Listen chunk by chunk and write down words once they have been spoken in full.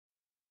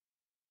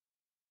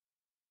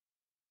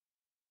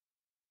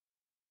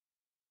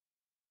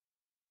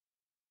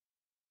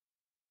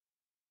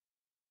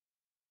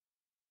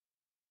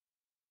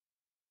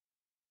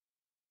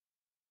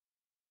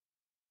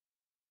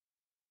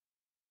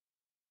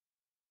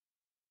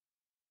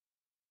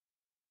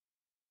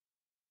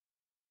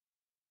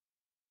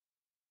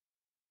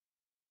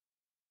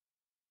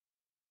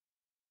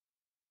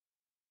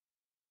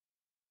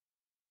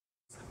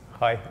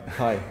Hi.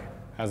 Hi.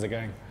 How's it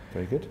going?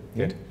 Very good.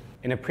 Good.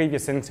 In a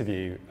previous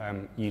interview,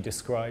 you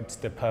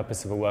described the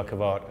purpose of a work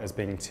of art as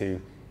being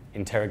to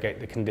interrogate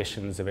the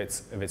conditions of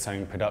its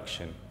own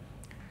production.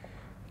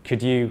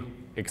 Could you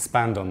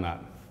expand on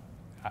that,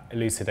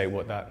 elucidate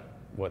what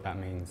that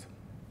means?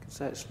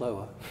 Say it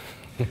slower.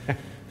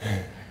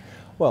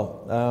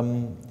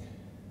 Well,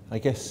 I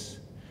guess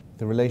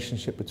the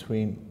relationship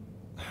between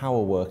how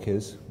a work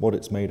is, what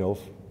it's made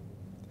of,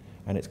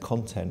 and its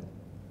content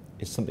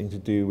is something to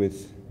do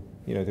with,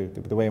 you know,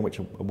 the way in which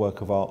a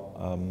work of art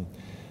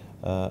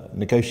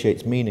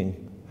negotiates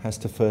meaning has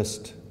to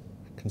first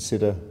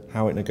consider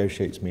how it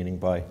negotiates meaning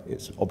by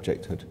its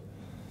objecthood.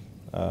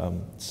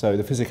 So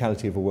the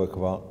physicality of a work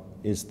of art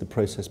is the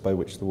process by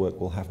which the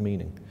work will have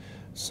meaning.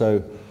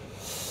 So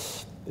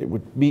it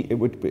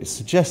would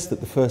suggest that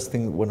the first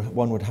thing that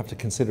one would have to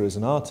consider as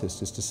an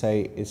artist is to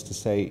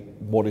say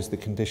what is the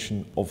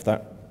condition of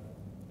that,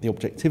 the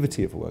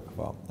objectivity of a work of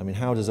art. I mean,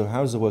 how does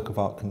a work of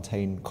art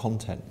contain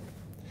content?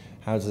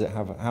 How does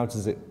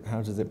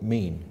it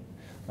mean?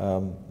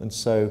 And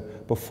so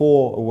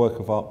before a work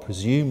of art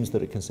presumes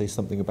that it can say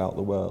something about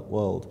the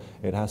world,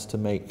 it has to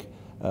make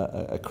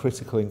a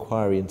critical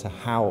inquiry into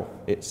how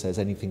it says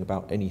anything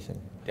about anything.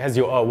 Has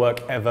your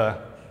artwork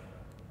ever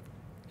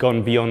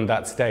gone beyond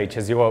that stage?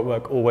 Has your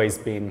artwork always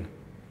been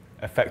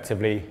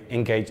effectively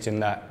engaged in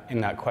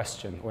that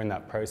question or in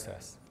that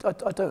process? I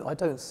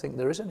don't think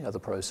there is any other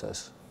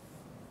process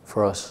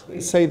for us.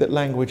 We say that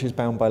language is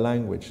bound by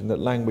language, and that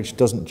language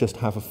doesn't just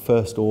have a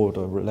first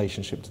order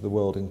relationship to the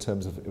world in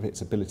terms of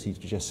its ability to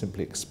just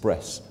simply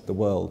express the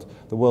world.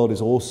 The world is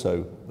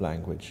also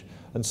language.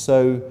 And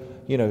so,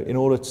 you know, in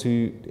order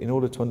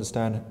to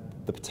understand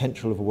the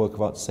potential of a work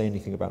of art to say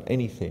anything about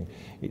anything,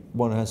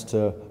 one has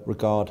to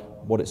regard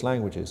what its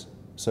language is.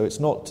 So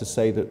it's not to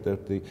say that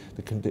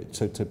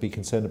to be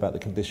concerned about the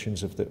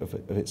conditions of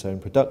its own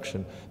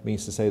production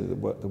means to say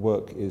that the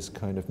work is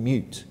kind of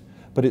mute,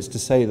 but it's to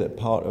say that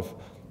part of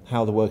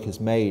how the work is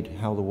made,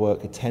 how the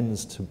work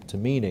attends to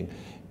meaning,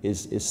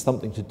 is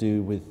something to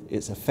do with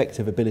its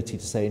effective ability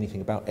to say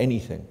anything about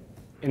anything.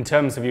 In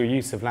terms of your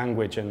use of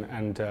language and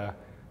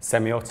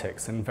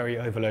semiotics and very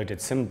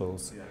overloaded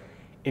symbols,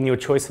 in your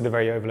choice of the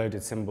very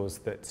overloaded symbols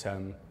that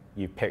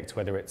you picked,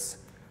 whether it's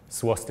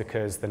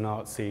swastikas, the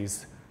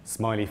Nazis,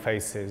 smiley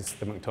faces,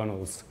 the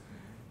McDonald's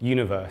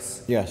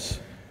universe. Yes.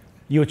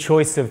 Your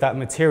choice of that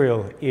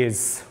material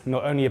is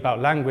not only about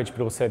language,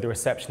 but also the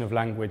reception of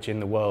language in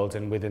the world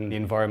and within the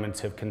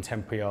environment of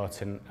contemporary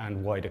art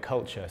and wider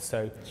culture.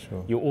 So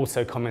Sure. You're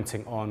also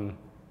commenting on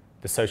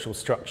the social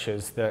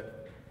structures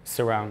that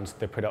surround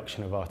the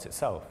production of art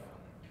itself.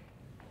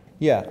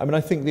 Yeah, I mean, I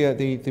think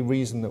the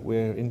reason that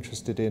we're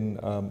interested in,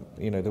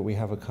 you know, that we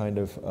have a kind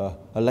of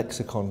a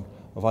lexicon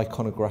of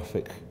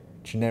iconographic,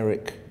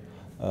 generic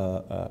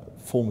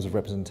forms of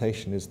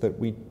representation is that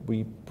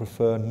we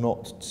prefer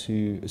not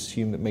to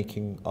assume that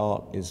making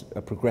art is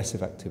a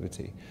progressive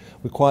activity.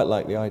 We quite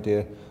like the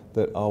idea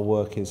that our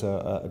work is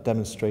a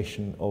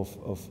demonstration of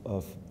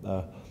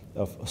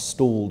a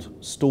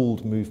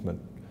stalled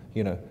movement.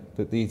 You know,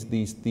 that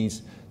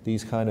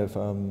these kind of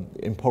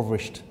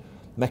impoverished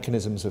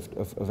mechanisms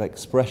of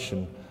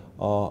expression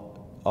are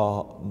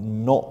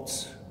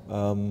not,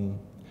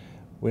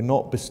 we're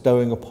not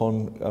bestowing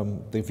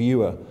upon the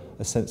viewer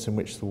a sense in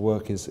which the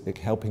work is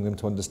helping them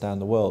to understand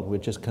the world. We're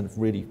just kind of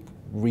really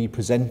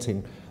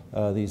representing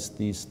these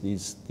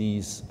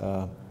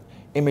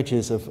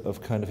images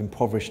of kind of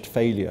impoverished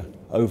failure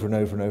over and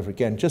over and over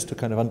again, just to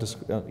kind of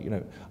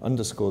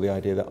underscore the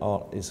idea that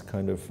art is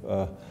kind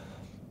of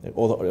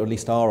or at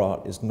least our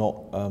art is not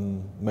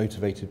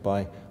motivated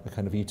by a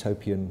kind of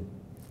utopian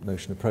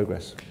notion of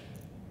progress.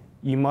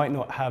 You might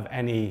not have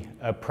any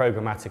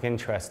programmatic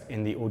interest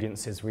in the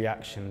audience's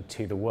reaction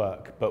to the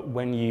work, but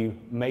when you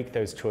make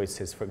those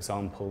choices, for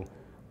example,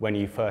 when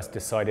you first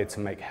decided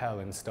to make Hell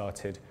and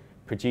started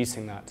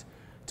producing that,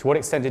 to what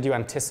extent did you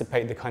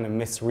anticipate the kind of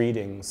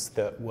misreadings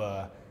that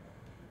were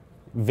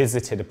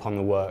visited upon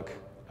the work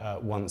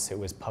once it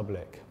was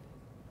public?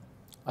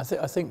 I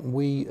think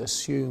we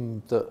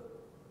assumed that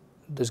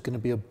there's going to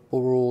be a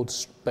broad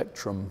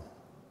spectrum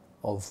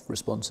of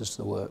responses to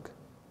the work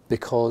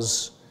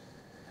because,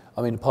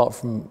 I mean, apart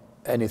from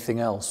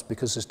anything else,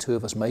 because there's two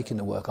of us making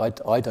the work,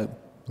 I don't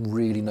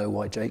really know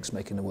why Jake's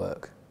making the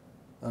work,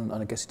 and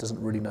I guess he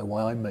doesn't really know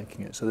why I'm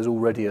making it. So there's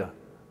already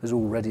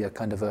a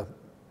kind of a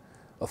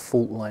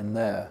fault line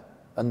there,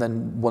 and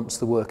then once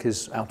the work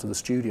is out of the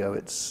studio,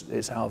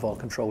 it's out of our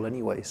control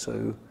anyway.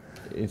 So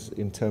is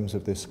in terms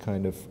of this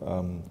kind of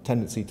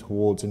tendency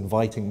towards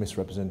inviting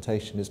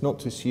misrepresentation is not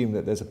to assume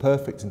that there's a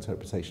perfect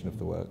interpretation of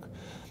the work,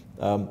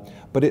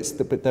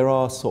 but there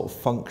are sort of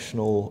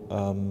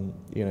functional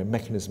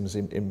mechanisms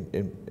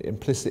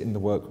implicit in the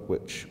work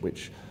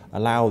which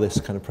allow this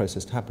kind of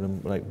process to happen.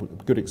 And like a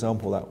good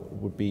example of that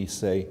would be,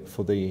 say,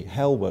 for the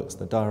Hell works,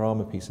 the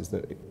diorama pieces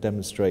that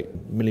demonstrate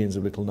millions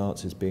of little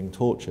Nazis being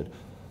tortured.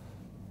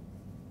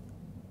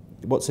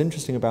 what's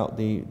interesting about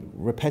the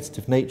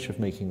repetitive nature of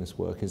making this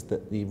work is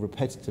that the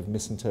repetitive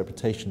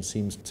misinterpretation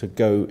seems to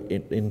go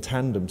in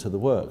tandem to the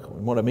work.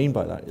 And what I mean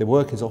by that, the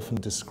work is often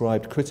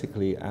described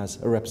critically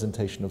as a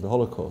representation of the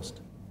Holocaust.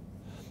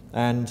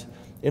 And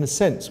in a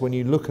sense, when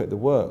you look at the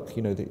work,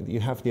 you know,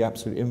 you have the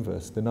absolute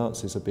inverse. The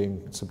Nazis are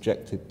being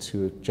subjected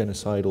to a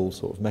genocidal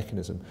sort of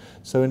mechanism.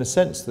 So in a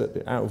sense,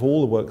 that out of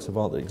all the works of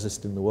art that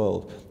exist in the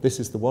world, this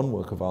is the one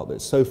work of art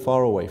that's so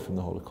far away from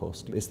the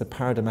Holocaust. It's the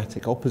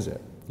paradigmatic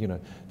opposite. You know,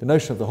 the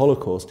notion of the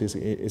Holocaust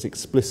is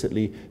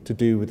explicitly to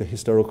do with the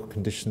historical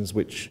conditions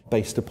which,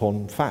 based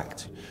upon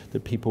fact,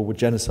 that people were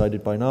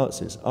genocided by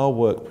Nazis. Our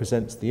work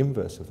presents the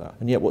inverse of that.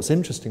 And yet what's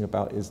interesting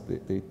about is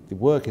the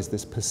work is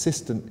this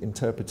persistent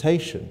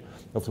interpretation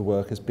of the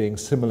work as being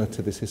similar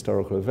to this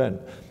historical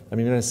event. I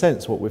mean, in a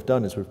sense, what we've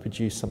done is we've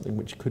produced something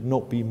which could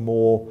not be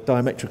more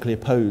diametrically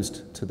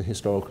opposed to the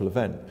historical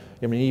event.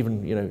 I mean,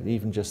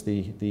 even just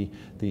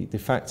the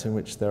fact in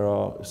which there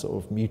are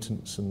sort of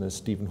mutants, and there's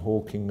Stephen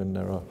Hawking, and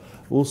there are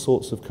all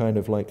sorts of kind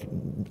of like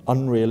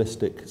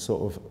unrealistic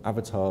sort of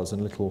avatars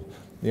and little,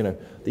 you know,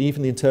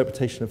 even the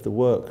interpretation of the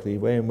work, the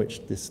way in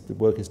which the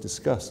work is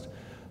discussed,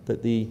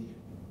 that the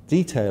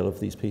detail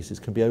of these pieces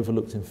can be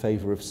overlooked in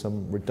favour of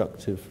some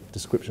reductive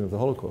description of the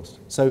Holocaust.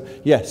 So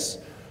yes,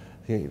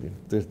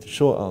 the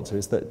short answer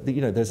is that,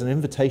 you know, there's an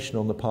invitation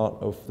on the part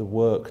of the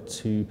work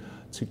to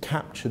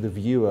capture the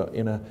viewer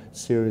in a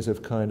series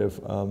of kind of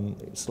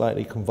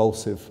slightly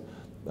convulsive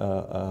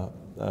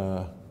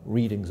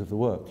readings of the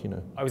work, you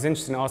know. I was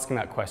interested in asking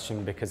that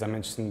question because I'm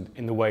interested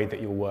in the way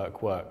that your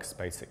work works,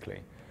 basically.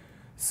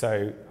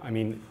 So, I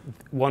mean,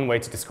 one way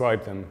to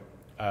describe them,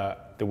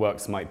 the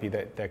works might be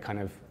that they're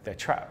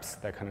traps,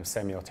 they're kind of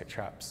semiotic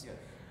traps. Yes.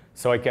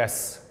 So I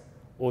guess,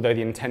 although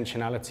the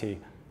intentionality,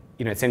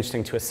 you know, it's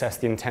interesting to assess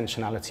the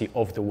intentionality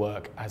of the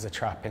work as a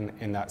trap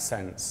in that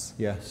sense.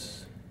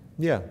 Yes.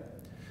 Yeah.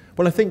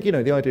 Well, I think, you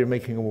know, the idea of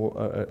making a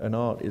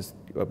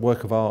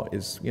work of art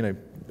is, you know,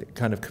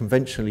 kind of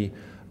conventionally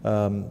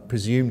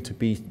presumed to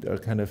be a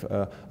kind of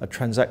a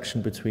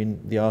transaction between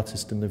the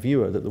artist and the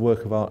viewer, that the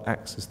work of art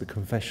acts as the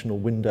confessional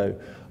window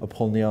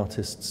upon the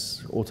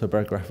artist's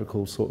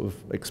autobiographical sort of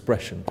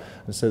expression,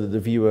 and so that the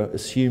viewer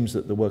assumes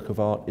that the work of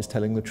art is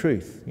telling the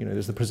truth. You know,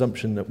 there's the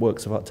presumption that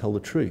works of art tell the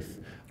truth.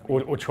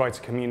 Or try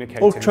to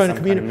communicate. Or trying to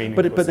communicate,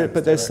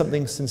 but there's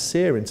something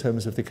sincere in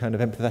terms of the kind of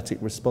empathetic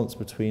response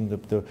between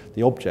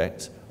the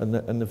object and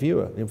the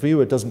viewer. The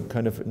viewer doesn't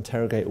kind of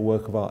interrogate a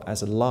work of art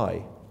as a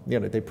lie. You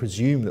know, they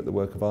presume that the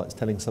work of art is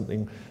telling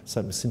something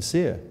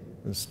sincere.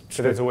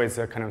 So there's always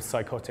a kind of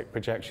psychotic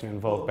projection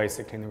involved,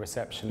 basically, in the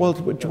reception.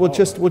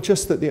 Just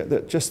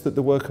that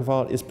the work of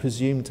art is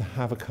presumed to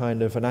have a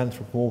kind of an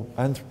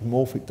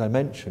anthropomorphic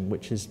dimension,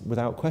 which is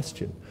without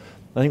question.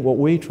 I think what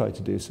we try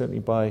to do, certainly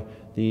by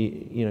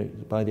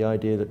the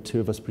idea that two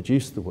of us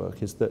produce the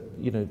work, is that,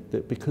 you know,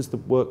 that because the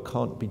work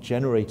can't be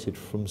generated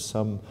from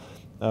some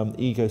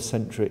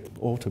egocentric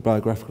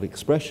autobiographical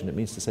expression, it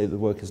means to say that the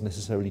work is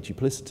necessarily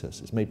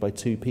duplicitous. It's made by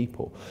two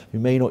people who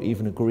may not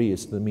even agree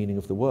as to the meaning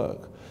of the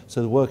work.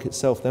 So the work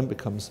itself then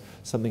becomes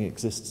something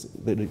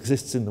that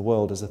exists in the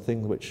world as a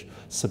thing which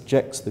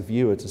subjects the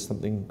viewer to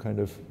something kind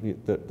of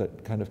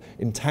that kind of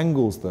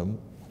entangles them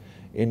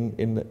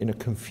in a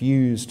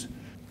confused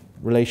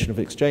relation of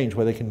exchange,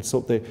 where they can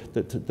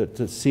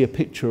to see a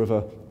picture of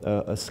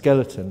a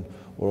skeleton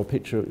or a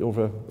picture of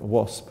a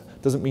wasp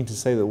doesn't mean to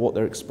say that what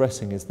they're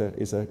expressing is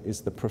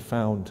the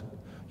profound,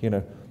 you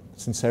know,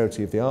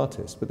 sincerity of the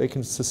artist, but they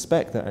can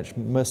suspect that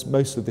actually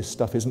most of this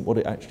stuff isn't what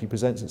it actually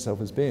presents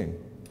itself as being.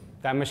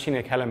 That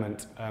machinic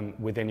element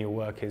within your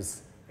work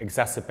is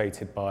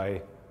exacerbated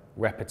by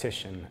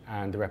repetition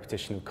and the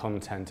repetition of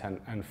content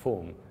and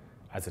form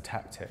as a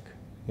tactic.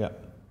 Yeah.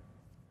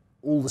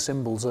 All the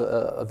symbols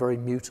are very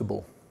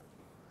mutable.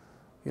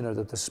 You know,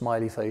 the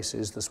smiley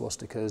faces, the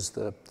swastikas,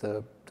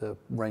 the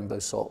rainbow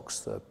socks,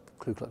 the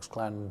Ku Klux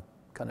Klan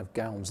kind of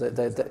gowns.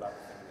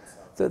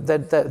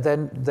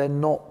 They're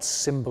not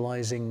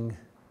symbolizing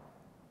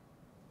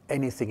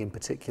anything in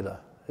particular.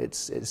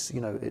 It's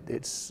you know,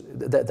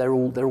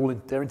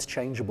 they're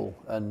interchangeable,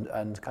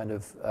 and kind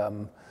of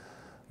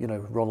you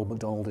know, Ronald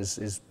McDonald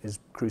is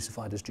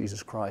crucified as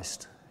Jesus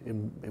Christ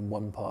in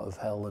one part of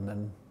hell, and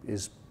then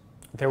is.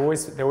 They're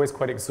always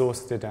quite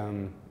exhausted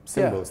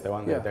symbols, yeah, though,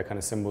 aren't they? Yeah. They're kind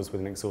of symbols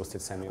with an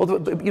exhausted semiotic. Well,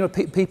 you know,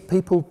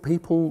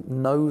 people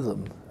know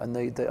them, and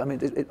I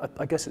mean,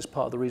 I guess it's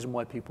part of the reason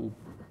why people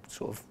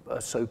sort of are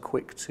so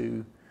quick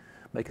to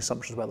make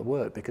assumptions about the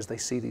work, because they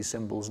see these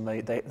symbols and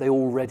they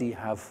already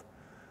have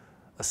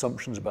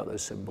assumptions about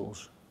those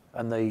symbols,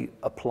 and they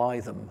apply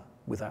them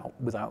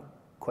without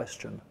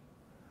question.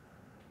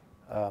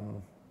 I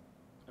mean,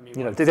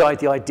 you know,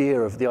 the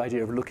idea of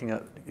looking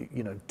at,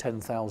 you know,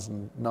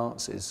 10,000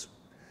 Nazis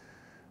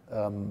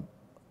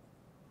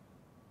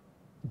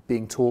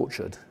being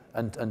tortured,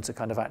 and to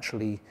kind of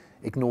actually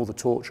ignore the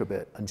torture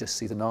bit and just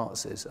see the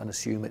Nazis and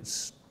assume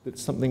it's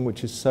something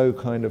which is so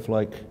kind of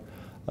like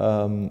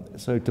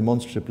so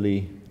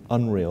demonstrably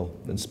unreal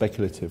and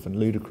speculative and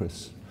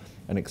ludicrous,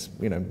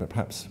 and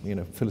perhaps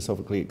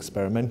philosophically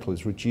experimental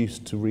is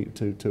reduced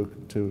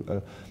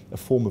to a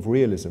form of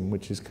realism,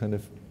 which is kind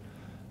of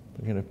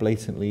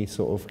blatantly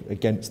sort of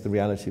against the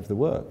reality of the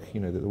work.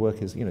 That the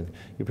work is, you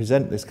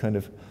present this kind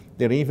of,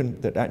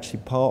 that actually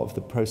part of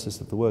the process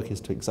of the work is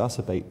to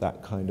exacerbate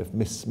that kind of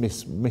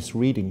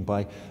misreading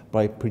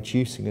by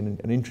producing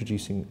and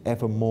introducing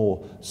ever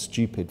more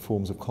stupid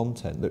forms of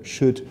content that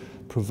should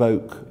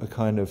provoke a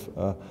kind of,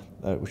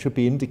 should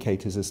be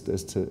indicators as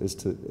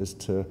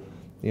to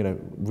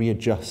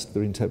readjust the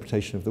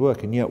interpretation of the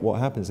work. And yet what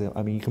happens,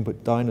 you can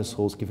put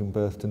dinosaurs giving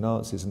birth to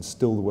Nazis and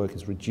still the work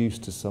is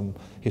reduced to some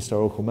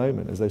historical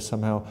moment, as though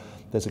somehow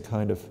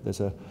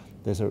the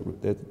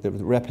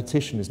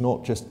repetition is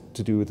not just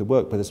to do with the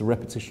work, but there's a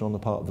repetition on the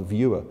part of the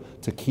viewer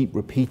to keep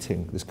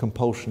repeating, this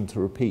compulsion to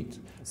repeat.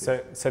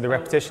 So the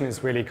repetition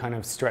is really kind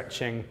of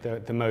stretching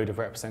the mode of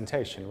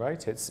representation,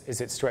 right? Is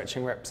it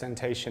stretching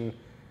representation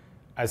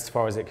as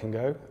far as it can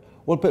go?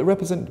 Well, but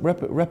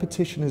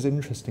repetition is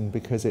interesting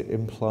because it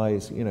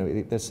implies,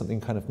 there's something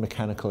kind of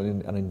mechanical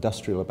and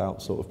industrial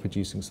about sort of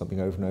producing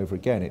something over and over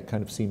again. It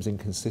kind of seems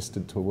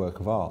inconsistent to a work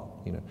of art,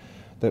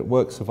 that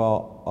works of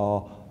art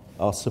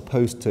are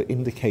supposed to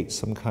indicate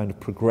some kind of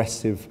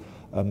progressive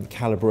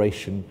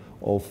calibration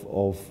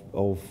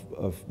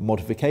of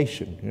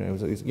modification.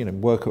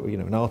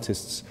 An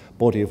artist's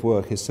body of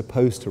work is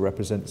supposed to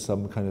represent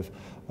some kind of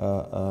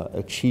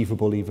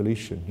achievable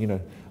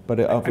evolution. But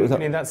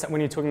and in that,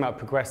 when you're talking about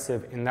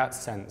progressive in that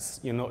sense,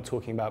 you're not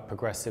talking about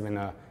progressive in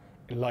a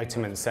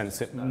enlightenment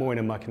sense, more in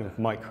a kind of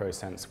micro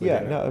sense.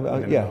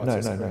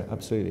 No,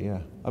 absolutely, yeah.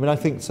 I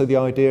think so. The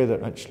idea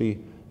that actually,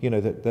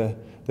 that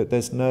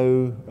there's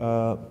no,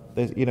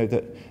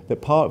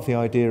 that part of the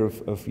idea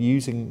of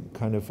using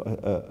kind of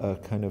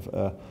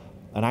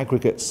an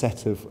aggregate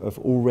set of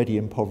already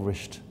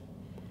impoverished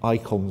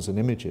icons and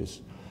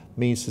images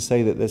means to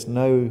say that there's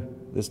no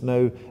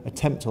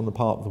attempt on the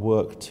part of the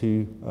work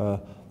to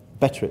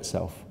better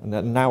itself,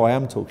 and now I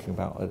am talking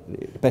about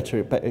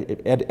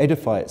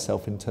edify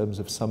itself in terms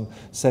of some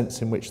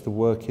sense in which the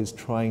work is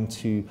trying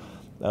to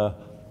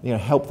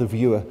help the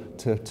viewer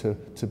to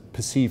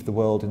perceive the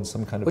world in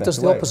some kind of better way. It does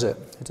the opposite.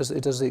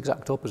 It does the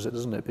exact opposite,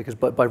 doesn't it? Because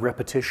by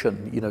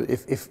repetition,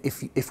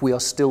 if we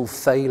are still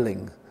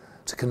failing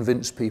to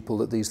convince people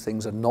that these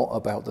things are not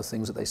about the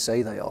things that they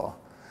say they are,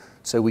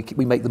 so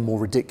we make them more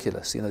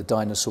ridiculous.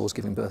 Dinosaurs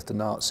giving birth to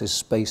Nazis,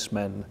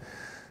 spacemen,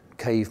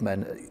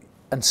 cavemen.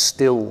 And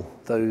still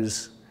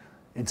those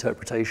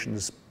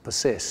interpretations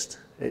persist.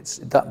 It's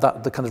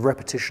that the kind of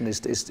repetition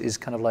is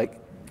kind of like...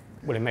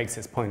 Well, it makes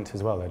its point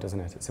as well, though, doesn't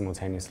it?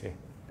 Simultaneously.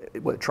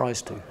 It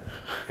tries to.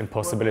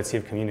 Impossibility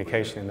of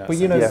communication in that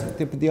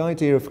sense. The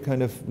idea of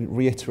kind of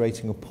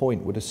reiterating a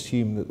point would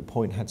assume that the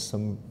point had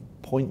some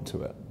point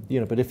to it.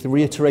 But if the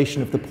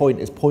reiteration of the point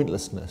is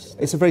pointlessness,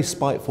 it's a very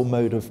spiteful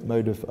mode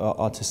of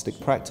artistic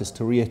practice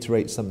to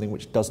reiterate something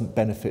which doesn't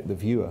benefit the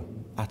viewer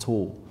at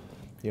all.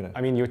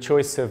 Your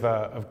choice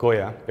of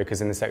Goya,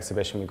 because in this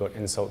exhibition we've got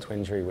Insult to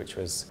Injury, which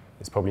is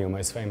probably your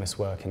most famous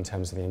work in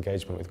terms of the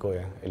engagement with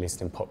Goya, at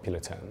least in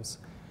popular terms.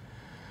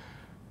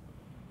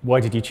 Why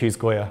did you choose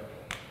Goya?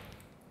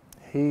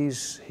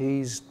 He's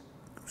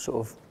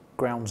sort of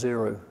ground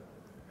zero.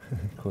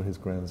 Call his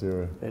ground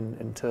zero.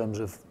 In terms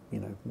of,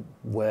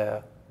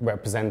 where...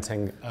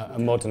 Representing a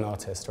modern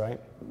artist, right?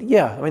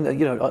 Yeah,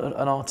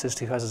 an artist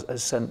who has a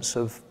sense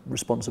of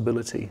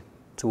responsibility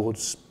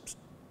towards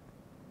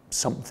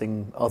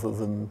something other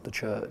than the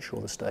church or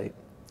the state.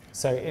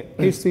 So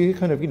he's the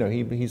kind of,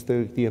 he's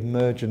the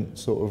emergent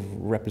sort of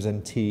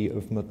representee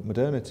of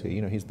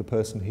modernity. He's the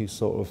person who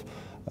sort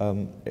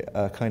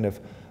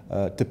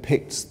of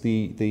depicts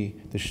the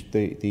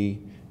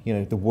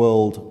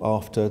world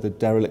after the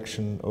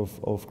dereliction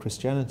of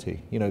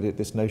Christianity.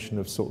 This notion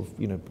of sort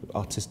of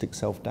artistic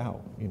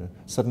self-doubt.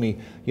 Suddenly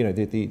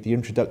the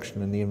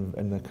introduction and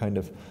the kind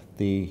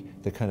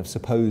of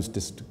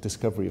supposed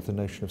discovery of the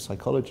notion of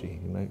psychology.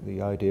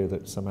 The idea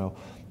that somehow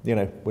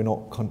we're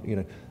not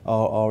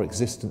our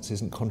existence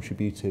isn't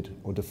contributed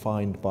or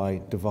defined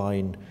by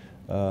divine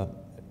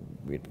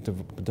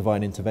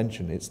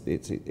intervention.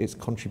 It's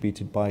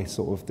contributed by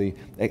sort of the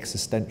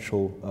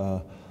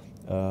existential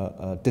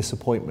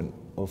disappointment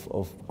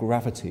of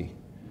gravity.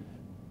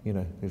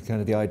 It's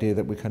kind of the idea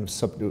that we're kind of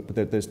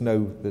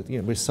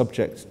we're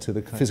subject to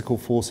the physical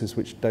forces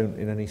which don't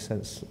in any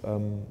sense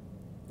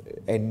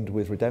end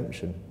with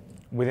redemption.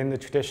 Within the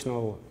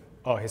traditional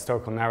art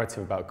historical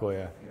narrative about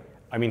Goya,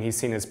 he's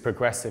seen as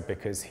progressive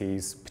because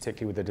he's,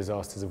 particularly with the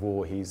disasters of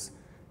war, he's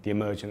the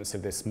emergence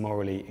of this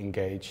morally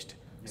engaged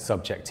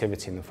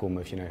subjectivity in the form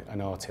of,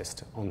 an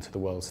artist onto the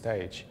world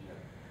stage.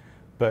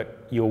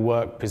 But your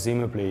work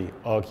presumably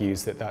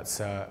argues that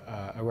that's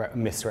a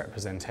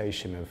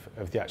misrepresentation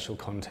of the actual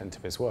content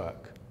of his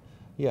work.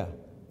 Yeah,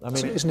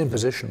 it's an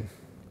imposition.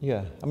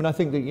 Yeah, I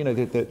think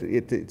that that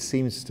it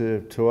seems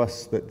to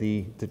us that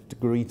the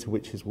degree to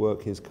which his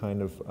work is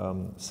kind of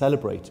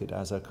celebrated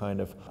as a kind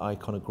of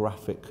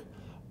iconographic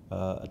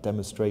a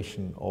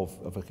demonstration of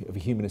a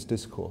humanist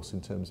discourse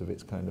in terms of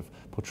its kind of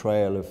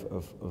portrayal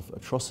of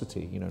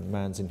atrocity, you know,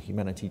 man's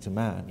inhumanity to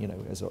man, you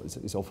know, as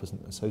is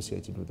often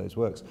associated with those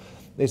works,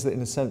 is that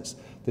in a sense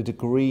the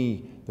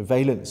degree, the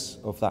valence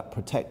of that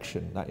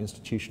protection, that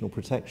institutional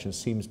protection,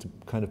 seems to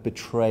kind of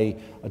betray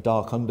a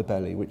dark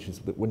underbelly, which is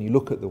that when you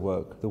look at the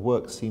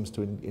work seems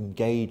to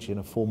engage in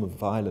a form of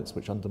violence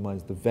which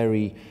undermines the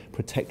very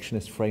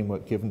protectionist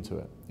framework given to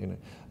it. You know,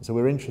 so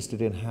we're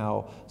interested in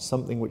how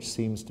something which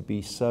seems to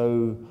be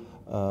so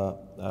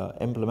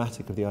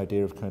emblematic of the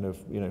idea of kind of,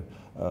 you know,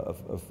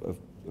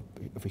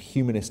 of a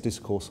humanist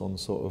discourse on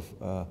sort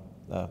of,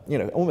 you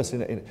know, almost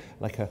in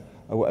like a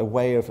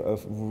way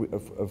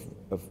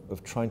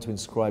of trying to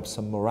inscribe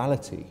some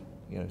morality,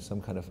 you know,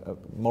 some kind of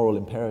moral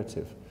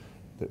imperative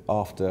that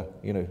after,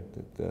 you know,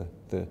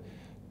 the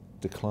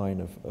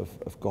decline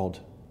of God,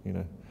 you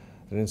know.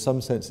 And in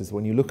some senses,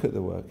 when you look at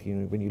the work, you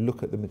know, when you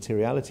look at the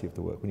materiality of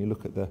the work, when you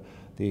look at the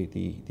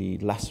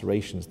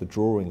lacerations, the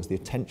drawings, the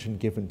attention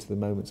given to the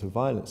moments of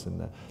violence in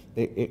there,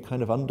 it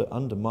kind of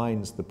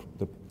undermines the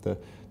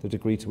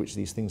degree to which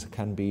these things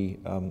can be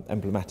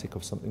emblematic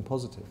of something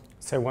positive.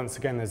 So once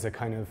again, there's a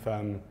kind of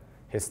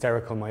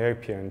hysterical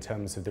myopia in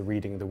terms of the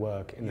reading of the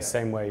work, in the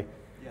same way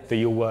that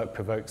your work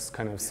provokes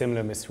kind of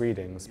similar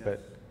misreadings,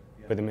 but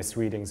the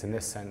misreadings in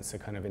this sense are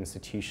kind of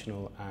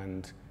institutional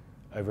and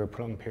over a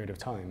prolonged period of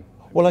time.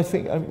 Well, I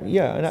think,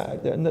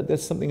 and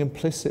there's something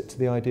implicit to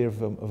the idea of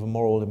a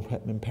moral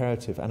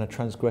imperative and a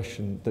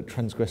transgression that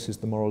transgresses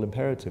the moral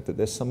imperative, that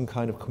there's some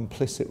kind of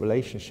complicit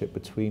relationship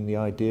between the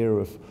idea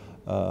of,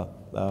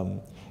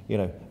 you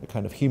know, a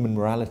kind of human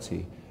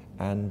morality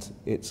and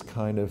its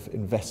kind of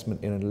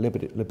investment in a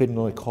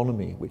libidinal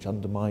economy which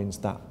undermines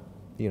that.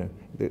 You know,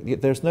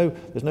 there's no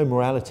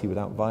morality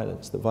without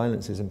violence. The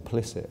violence is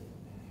implicit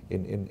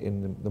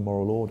in the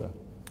moral order.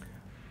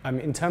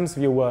 In terms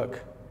of your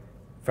work,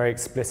 very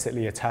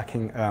explicitly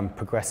attacking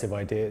progressive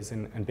ideas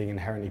and being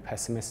inherently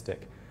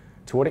pessimistic,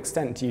 to what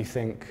extent do you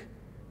think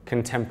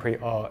contemporary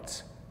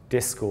art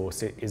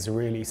discourse is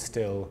really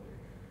still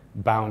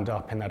bound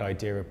up in that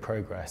idea of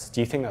progress?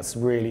 Do you think that's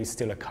really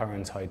still a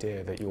current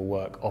idea that your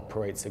work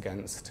operates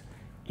against,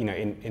 you know,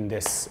 in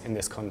this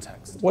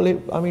context? Well, I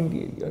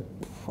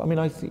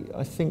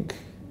think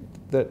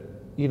that,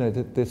 you know,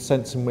 the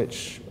sense in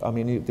which, I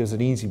mean, there's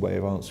an easy way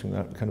of answering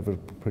that, kind of a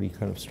pretty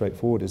kind of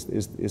straightforward,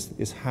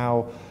 is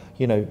how,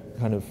 you know,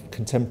 kind of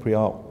contemporary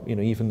art, you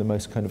know, even the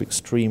most kind of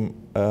extreme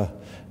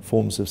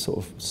forms of sort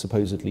of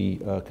supposedly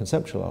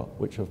conceptual art,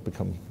 which have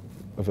become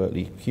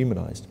overtly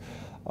humanized,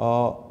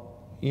 are,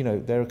 you know,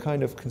 they're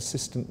kind of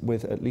consistent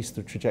with at least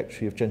the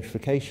trajectory of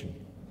gentrification,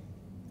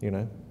 you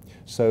know.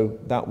 So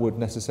that would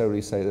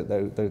necessarily say that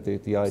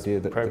the idea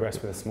that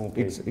progress with a small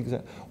p.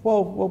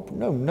 Well,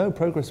 no,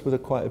 progress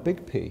with quite a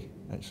big P,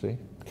 actually,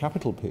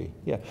 capital P.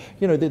 Yeah,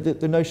 you know,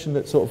 the notion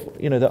that sort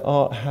of, you know, that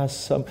art has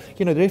some,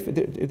 you know,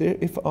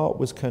 if art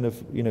was kind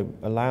of, you know,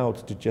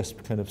 allowed to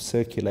just kind of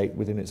circulate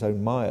within its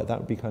own mire, that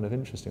would be kind of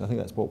interesting. I think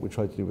that's what we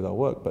try to do with our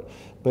work. But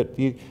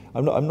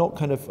I'm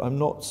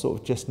not sort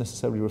of just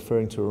necessarily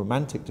referring to a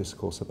romantic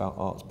discourse about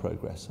art's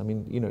progress. I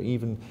mean, you know,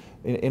 even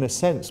in a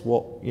sense,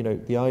 what, you know,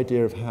 the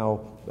idea of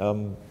how,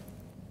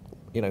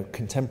 you know,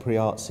 contemporary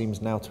art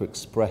seems now to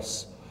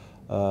express,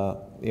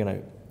 you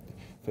know,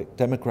 the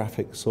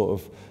demographic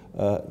sort of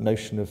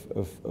notion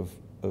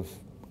of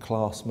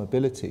class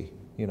mobility,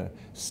 you know,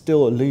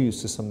 still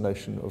alludes to some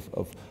notion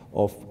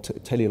of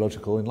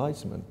teleological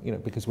enlightenment, you know,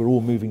 because we're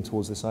all moving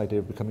towards this idea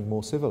of becoming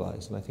more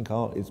civilized, and I think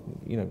art is,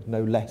 you know,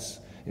 no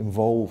less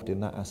involved in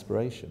that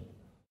aspiration.